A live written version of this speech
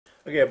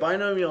Okay, a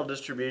binomial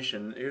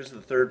distribution. Here's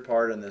the third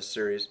part in this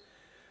series.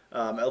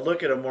 I'll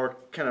look at a more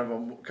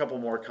couple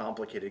more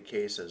complicated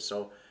cases.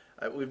 So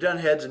we've done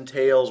heads and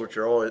tails, which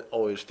are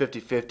always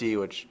 50-50,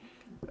 which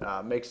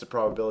makes the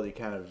probability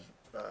kind of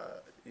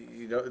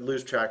you don't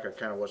lose track of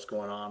kind of what's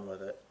going on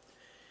with it.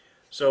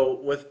 So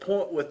with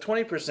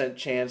 20%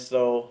 chance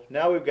though,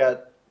 now we've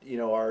got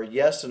our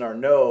yes and our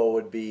no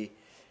would be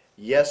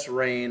yes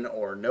rain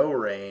or no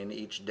rain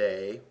each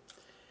day.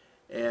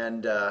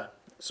 And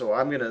so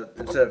I'm going to,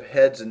 instead of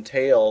heads and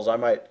tails, I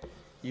might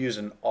use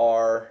an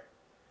R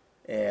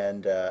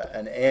and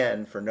an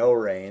N for no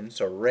rain.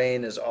 So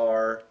rain is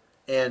R,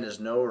 N is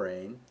no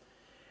rain.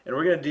 And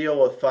we're going to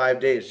deal with 5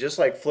 days, just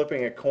like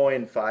flipping a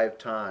coin 5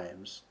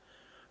 times.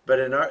 But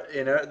in our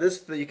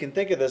this, you can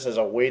think of this as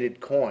a weighted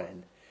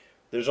coin.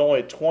 There's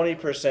only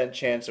 20%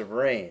 chance of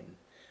rain.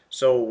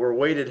 So we're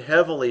weighted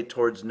heavily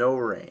towards no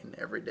rain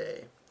every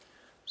day.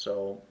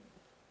 So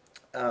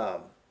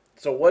um,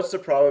 so what's the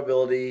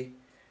probability,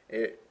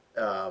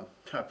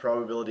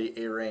 probability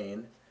a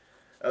rain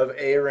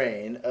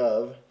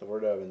of the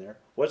word of in there?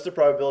 What's the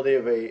probability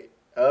of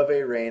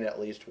a rain at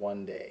least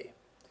one day?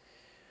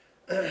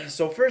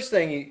 So first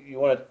thing you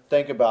want to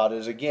think about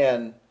is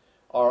again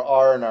our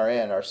R and our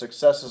N, our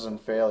successes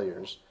and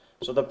failures.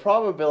 So the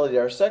probability,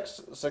 our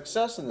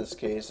success in this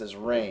case is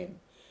rain.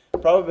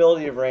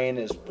 Probability of rain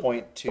is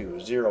 0.2,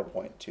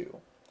 0.2,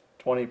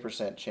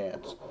 20%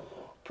 chance.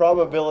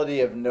 Probability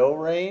of no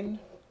rain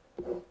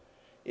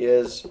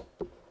is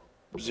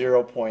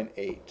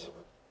 0.8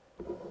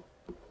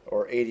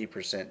 or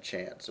 80%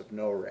 chance of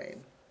no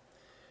rain.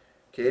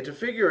 Okay, to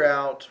figure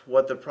out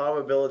what the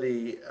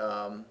probability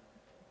of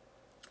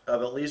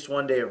at least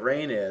one day of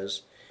rain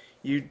is,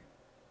 you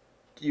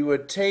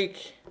would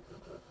take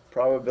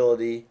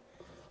probability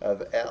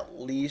of at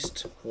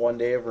least one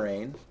day of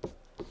rain.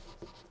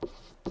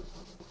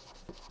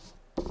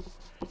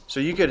 So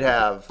you could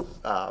have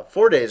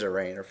 4 days of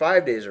rain, or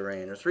 5 days of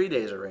rain, or 3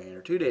 days of rain,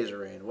 or 2 days of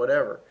rain,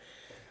 whatever.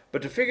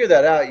 But to figure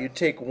that out, you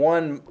take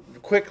one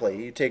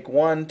quickly. You take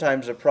 1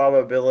 times the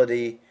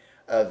probability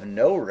of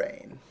no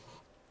rain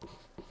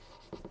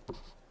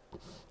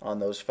on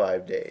those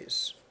 5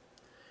 days.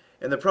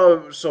 And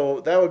so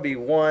that would be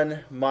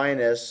 1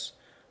 minus,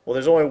 well,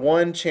 there's only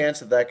one chance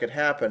that that could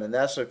happen, and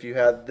that's if you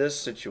had this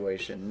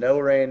situation. No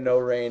rain, no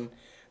rain,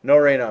 no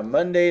rain on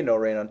Monday, no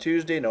rain on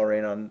Tuesday, no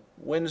rain on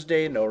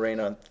Wednesday, no rain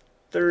on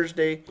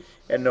Thursday,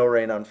 and no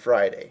rain on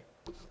Friday.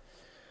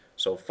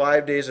 So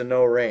 5 days of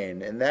no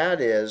rain, and that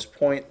is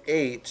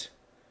 0.8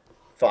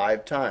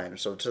 5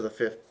 times, so to the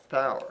 5th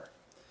power.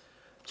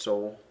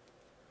 So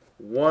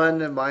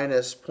 1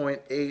 minus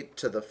 0.8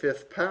 to the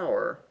 5th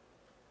power,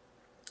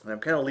 and I'm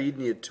kind of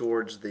leading you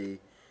towards the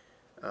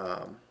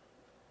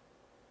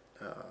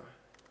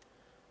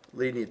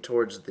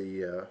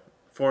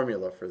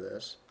formula for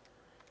this,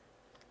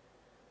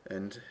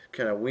 and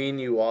kind of wean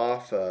you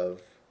off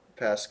of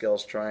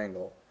Pascal's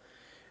triangle.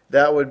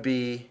 That would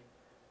be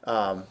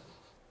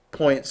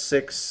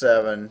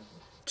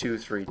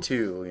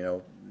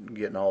 0.67232,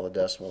 getting all the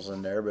decimals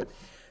in there, but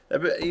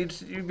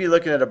you'd be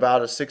looking at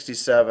about a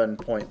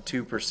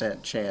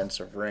 67.2% chance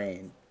of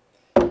rain.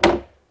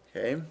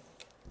 Okay.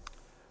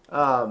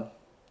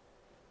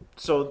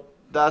 So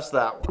that's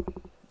that one.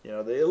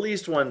 The at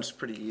least one's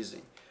pretty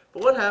easy.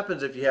 But what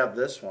happens if you have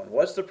this one?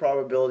 What's the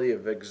probability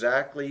of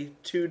exactly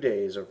 2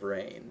 days of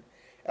rain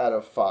out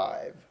of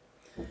 5?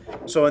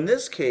 So in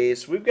this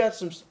case, we've got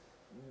some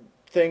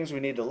things we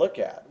need to look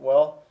at.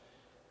 Well,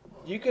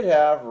 you could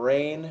have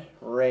rain,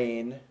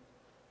 rain,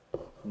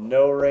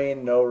 no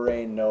rain, no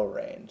rain, no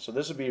rain. So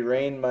this would be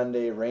rain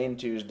Monday, rain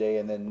Tuesday,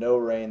 and then no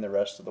rain the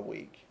rest of the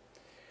week.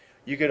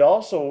 You could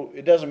also,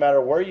 it doesn't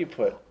matter where you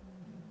put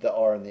the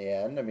R and the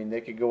N. I mean, they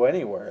could go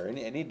anywhere,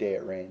 any day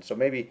it rains. So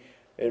maybe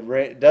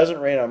it doesn't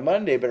rain on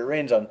Monday, but it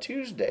rains on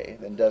Tuesday.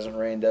 Then doesn't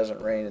rain,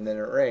 and then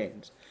it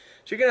rains.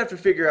 So you're going to have to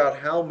figure out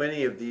how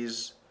many of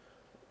these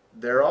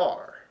there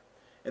are,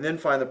 and then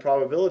find the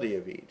probability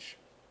of each.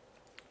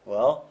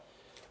 Well,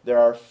 there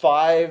are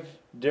 5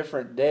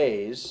 different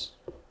days,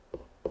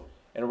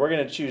 and we're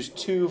going to choose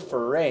 2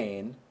 for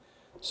rain.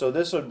 So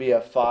this would be a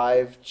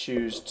 5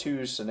 choose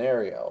 2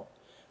 scenario,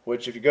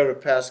 which if you go to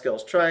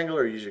Pascal's triangle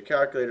or use your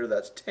calculator,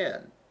 that's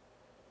 10.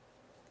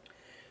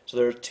 So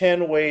there are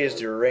 10 ways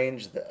to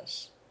arrange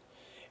this.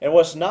 And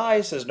what's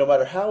nice is no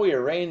matter how we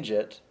arrange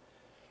it,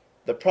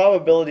 the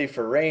probability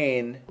for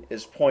rain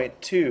is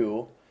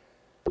 0.2.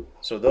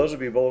 So those would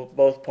be both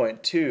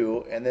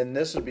 0.2, and then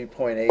this would be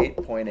 0.8,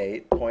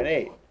 0.8,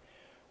 0.8.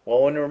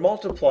 Well, when we're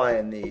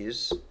multiplying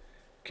these,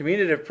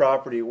 commutative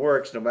property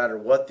works no matter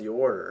what the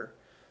order.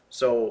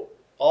 So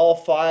all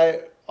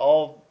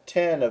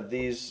 10 of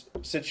these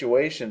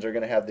situations are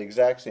going to have the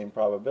exact same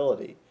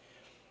probability,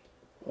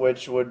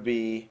 which would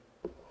be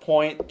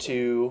 0.2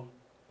 to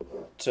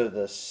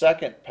the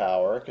 2nd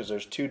power, because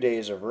there's 2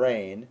 days of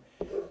rain,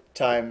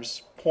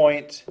 times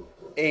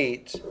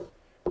 0.8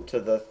 to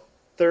the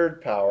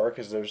 3rd power,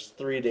 because there's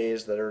 3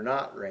 days that are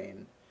not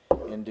rain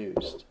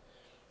induced.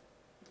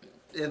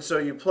 And so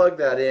you plug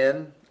that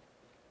in.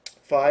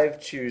 5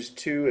 choose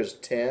 2 is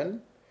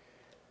 10.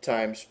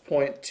 times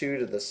 0.2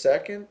 to the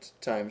second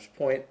times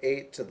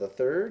 0.8 to the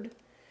third,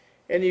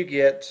 and you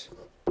get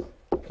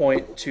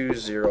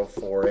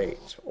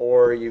 0.2048,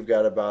 or you've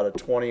got about a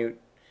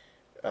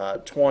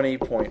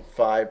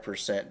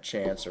 20.5%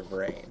 chance of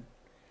rain.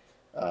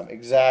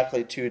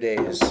 Exactly 2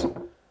 days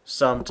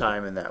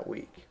sometime in that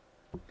week.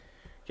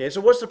 Okay,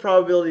 so what's the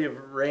probability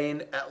of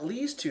rain at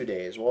least 2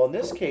 days? Well, in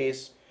this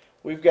case,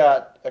 we've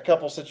got a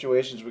couple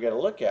situations we got to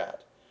look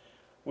at.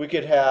 We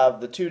could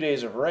have the 2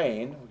 days of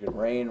rain. We could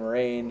rain,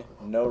 rain,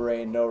 no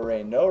rain, no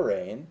rain, no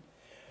rain.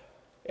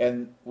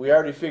 And we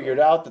already figured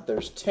out that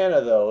there's 10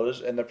 of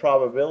those, and the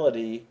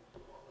probability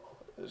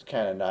is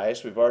kind of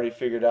nice. We've already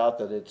figured out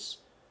that it's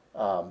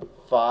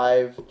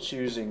 5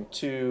 choosing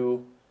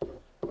 2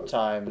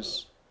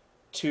 times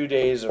 2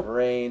 days of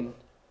rain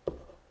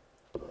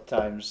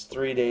times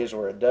 3 days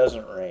where it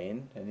doesn't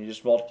rain, and you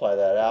just multiply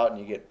that out and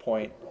you get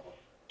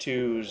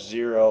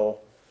 0.20,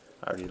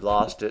 I already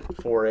lost it,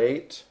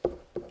 48.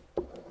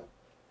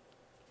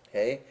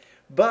 Okay,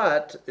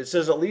 but it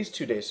says at least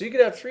 2 days, so you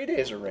could have 3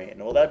 days of rain.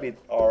 Well, that'd be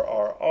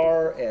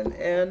R, and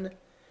N.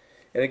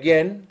 And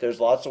again, there's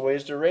lots of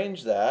ways to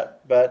arrange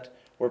that, but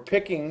we're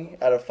picking,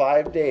 out of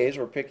 5 days,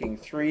 we're picking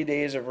 3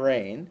 days of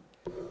rain.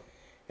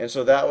 And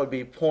so that would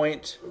be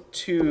 0.2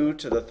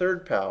 to the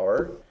third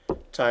power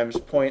times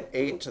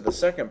 0.8 to the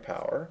second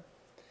power.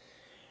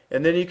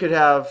 And then you could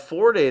have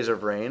 4 days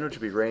of rain, which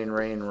would be rain,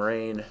 rain,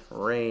 rain,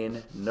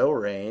 rain, no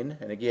rain.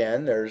 And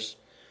again, there's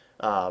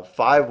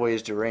 5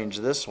 ways to arrange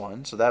this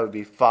one. So that would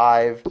be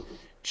 5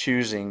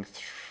 choosing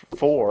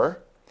 4.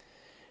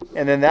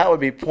 And then that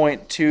would be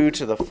 0.2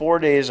 to the 4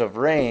 days of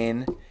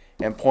rain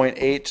and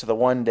 0.8 to the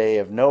 1 day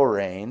of no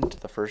rain to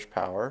the first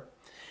power.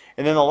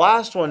 And then the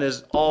last one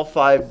is all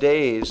 5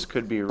 days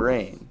could be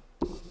rain.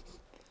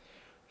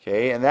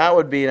 Okay, and that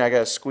would be, and I got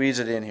to squeeze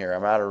it in here.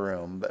 I'm out of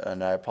room,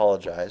 and I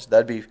apologize.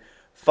 That'd be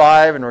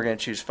 5, and we're going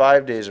to choose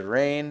 5 days of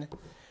rain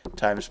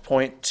times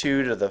 0.2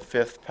 to the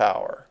 5th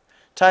power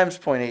times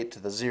 0.8 to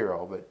the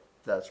 0, but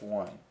that's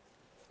 1.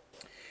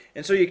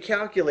 And so you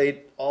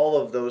calculate all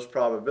of those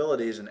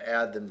probabilities and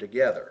add them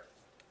together.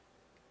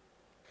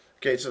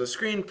 Okay, so the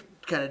screen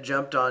kind of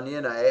jumped on you,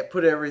 and I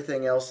put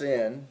everything else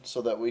in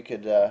so that we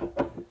could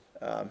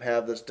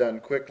have this done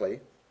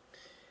quickly.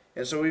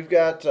 And so we've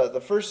got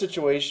the first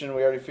situation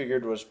we already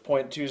figured was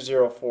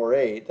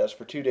 0.2048. That's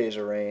for 2 days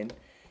of rain.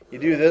 You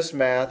do this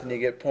math and you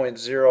get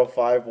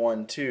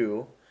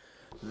 0.0512.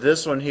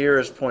 This one here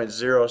is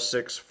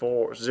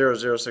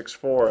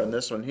 0.0064, and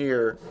this one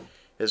here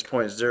is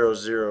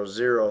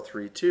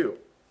 0.00032.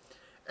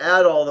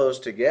 Add all those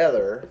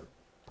together,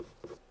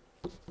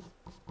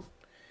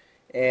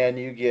 and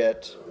you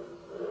get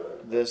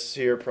this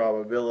here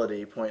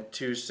probability,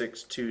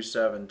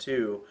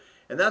 0.26272,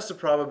 and that's the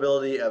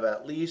probability of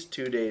at least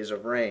 2 days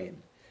of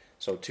rain.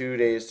 So 2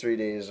 days, 3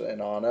 days,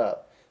 and on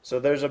up.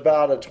 So there's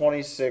about a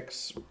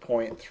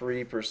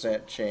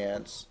 26.3%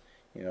 chance.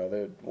 You know,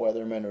 the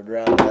weathermen would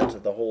round that to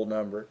the whole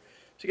number.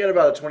 So you got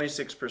about a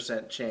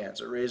 26% chance.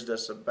 It raised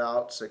us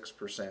about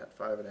 6%,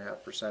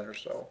 5.5% or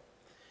so.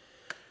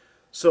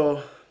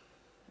 So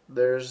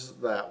there's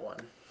that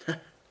one.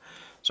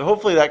 So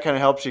hopefully that kind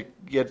of helps you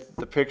get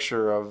the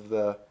picture of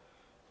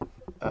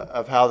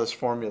of how this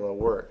formula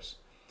works.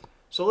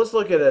 So let's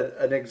look at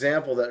an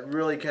example that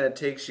really kind of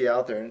takes you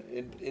out there.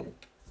 It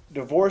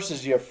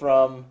divorces you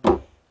from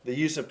the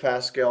use of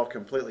Pascal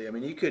completely. I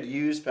mean, you could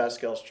use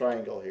Pascal's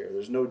triangle here,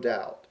 there's no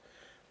doubt.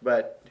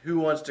 But who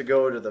wants to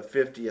go to the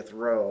 50th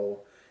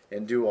row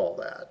and do all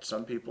that?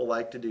 Some people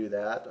like to do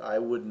that. I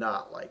would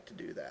not like to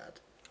do that.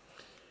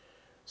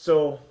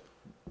 So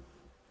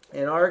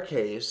in our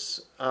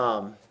case,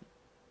 find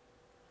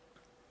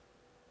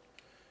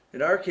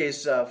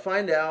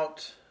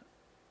out,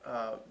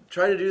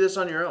 try to do this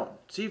on your own.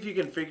 See if you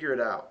can figure it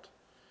out.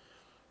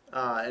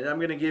 And I'm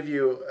going to give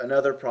you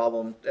another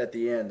problem at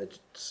the end to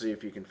see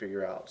if you can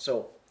figure out.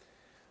 So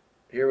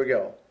here we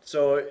go.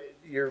 So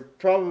you've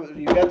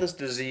got this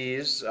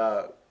disease,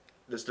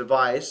 this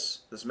device,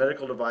 this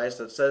medical device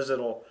that says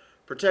it'll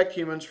protect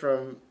humans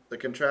from the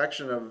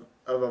contraction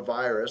of a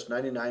virus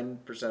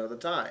 99% of the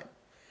time.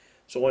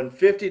 So in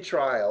 50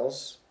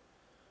 trials,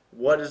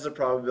 what is the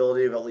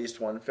probability of at least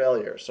one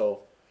failure?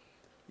 So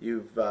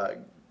you've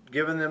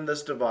given them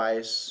this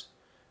device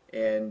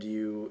and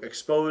you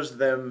expose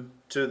them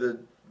to the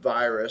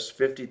virus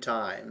 50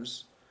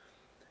 times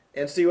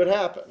and see what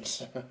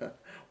happens.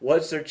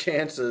 What's their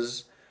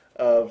chances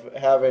of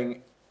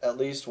having at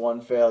least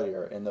one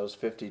failure in those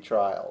 50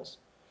 trials?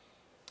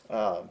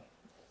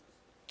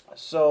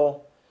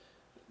 So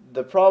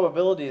the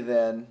probability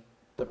then,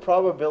 the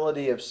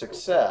probability of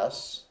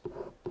success,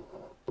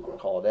 we'll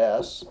call it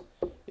S,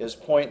 is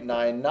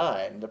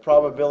 0.99. The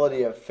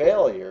probability of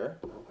failure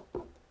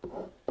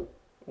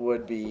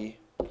would be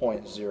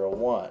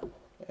 0.01.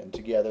 And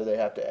together they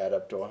have to add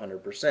up to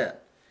 100%.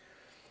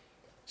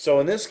 So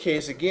in this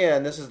case,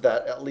 again, this is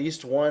that at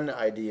least one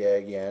idea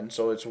again.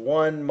 So it's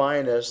 1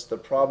 minus the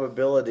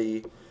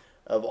probability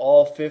of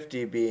all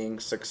 50 being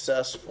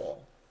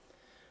successful.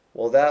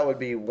 Well, that would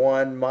be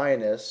 1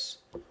 minus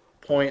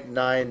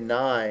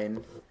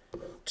 0.99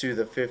 to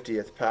the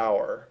 50th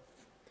power.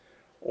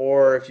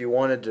 Or if you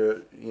wanted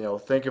to,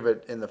 think of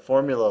it in the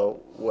formula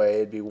way,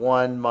 it'd be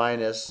 1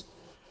 minus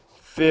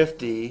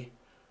 50,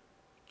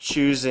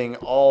 choosing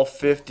all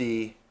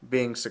 50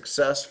 being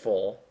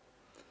successful,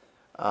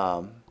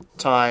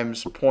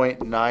 times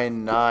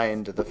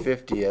 0.99 to the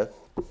 50th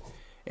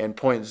and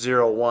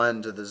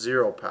 0.01 to the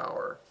 0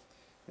 power.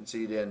 And so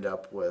you'd end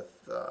up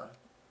with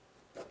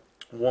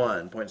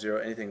 1,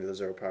 0.0, anything to the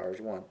 0 power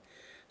is 1.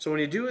 So when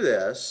you do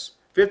this,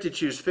 50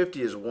 choose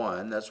 50 is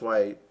 1. That's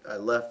why I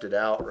left it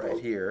out right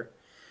here.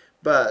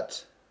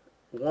 But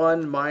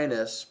 1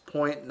 minus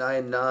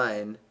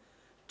 0.99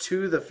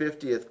 to the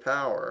 50th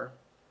power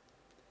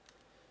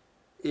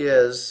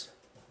is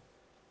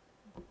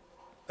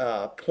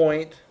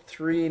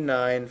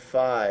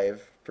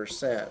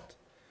 0.395%.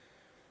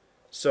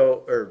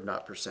 So, or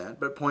not percent,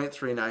 but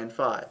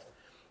 0.395.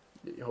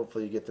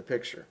 Hopefully you get the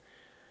picture.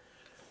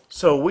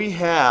 So we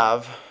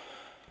have,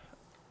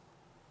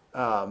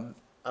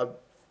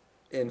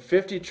 in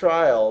 50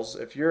 trials,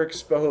 if you're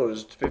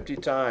exposed 50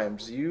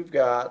 times, you've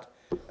got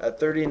a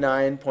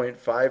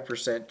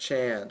 39.5%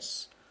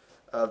 chance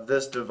of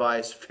this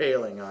device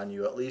failing on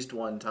you at least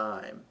one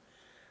time.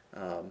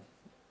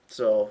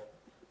 So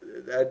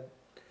that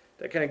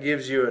kind of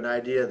gives you an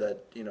idea that,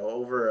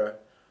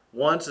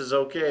 once is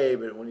okay,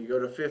 but when you go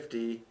to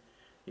 50,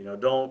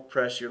 don't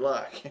press your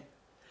luck.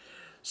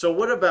 So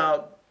what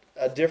about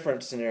a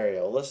different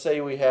scenario? Let's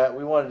say we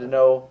wanted to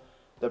know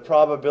the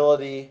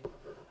probability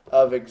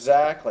of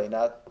exactly,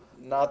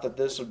 not that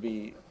this would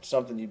be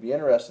something you'd be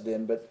interested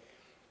in, but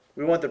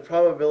we want the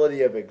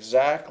probability of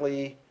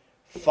exactly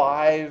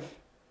 5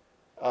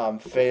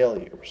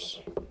 failures.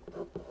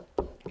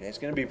 Okay, it's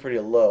going to be pretty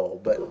low,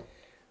 but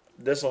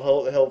this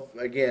will help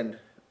again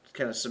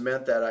kind of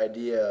cement that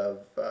idea of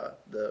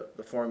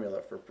the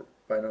formula for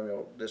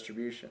binomial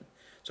distribution.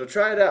 So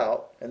try it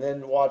out and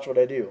then watch what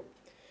I do.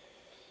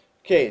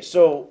 Okay,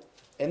 so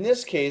in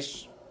this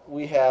case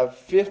we have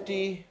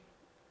 50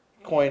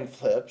 coin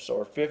flips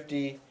or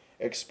 50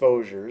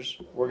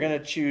 exposures. We're going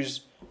to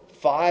choose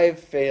 5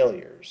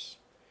 failures.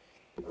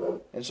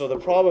 And so the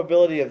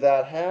probability of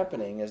that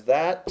happening is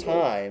that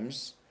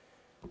times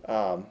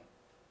our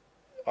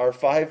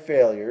 5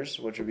 failures,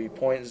 which would be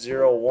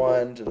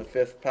 0.01 to the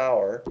 5th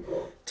power,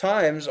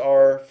 times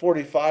our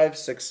 45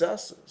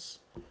 successes,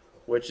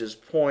 which is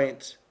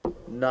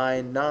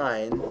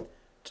 0.99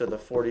 to the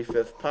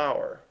 45th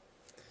power.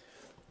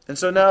 And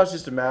so now it's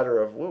just a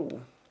matter of, whoops,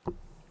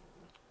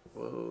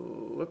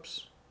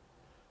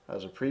 that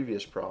was a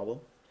previous problem.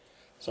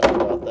 Sorry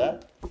about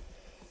that.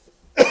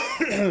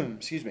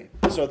 Excuse me.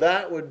 So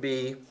that would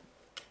be,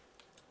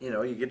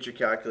 you get your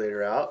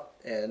calculator out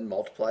and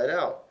multiply it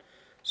out.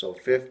 So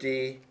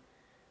 50,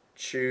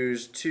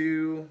 choose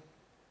 2,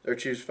 or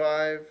choose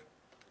 5,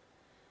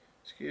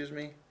 excuse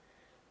me.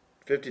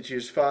 50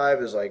 choose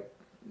 5 is like,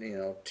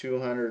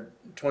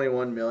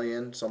 221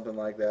 million, something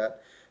like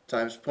that,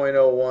 times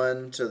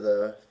 0.01 to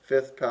the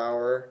 5th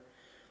power,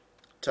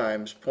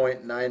 times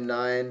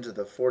 0.99 to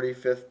the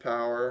 45th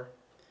power,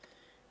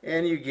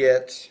 and you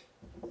get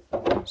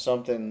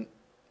something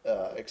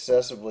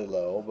excessively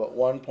low, but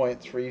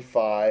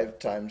 1.35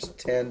 times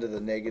 10 to the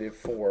negative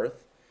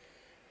 4th,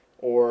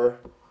 or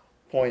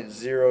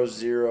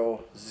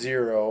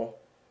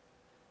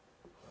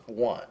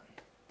 0.0001,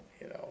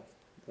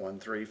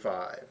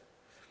 135.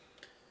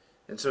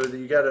 And so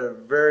you got a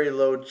very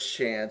low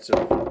chance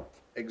of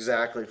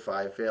exactly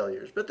 5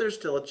 failures, but there's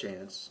still a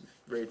chance,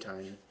 very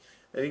tiny.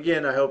 And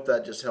again, I hope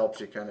that just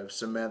helps you kind of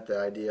cement the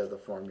idea of the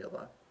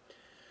formula.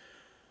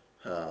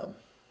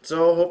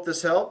 So I hope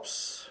this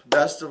helps.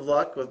 Best of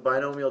luck with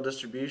binomial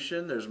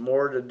distribution. There's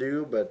more to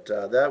do, but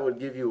that would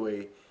give you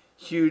a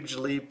huge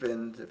leap,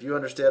 and if you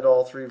understand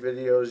all 3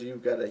 videos,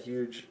 you've got a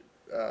huge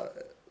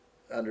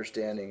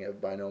understanding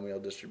of binomial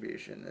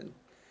distribution and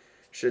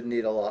should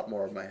need a lot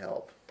more of my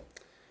help.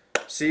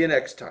 See you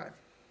next time.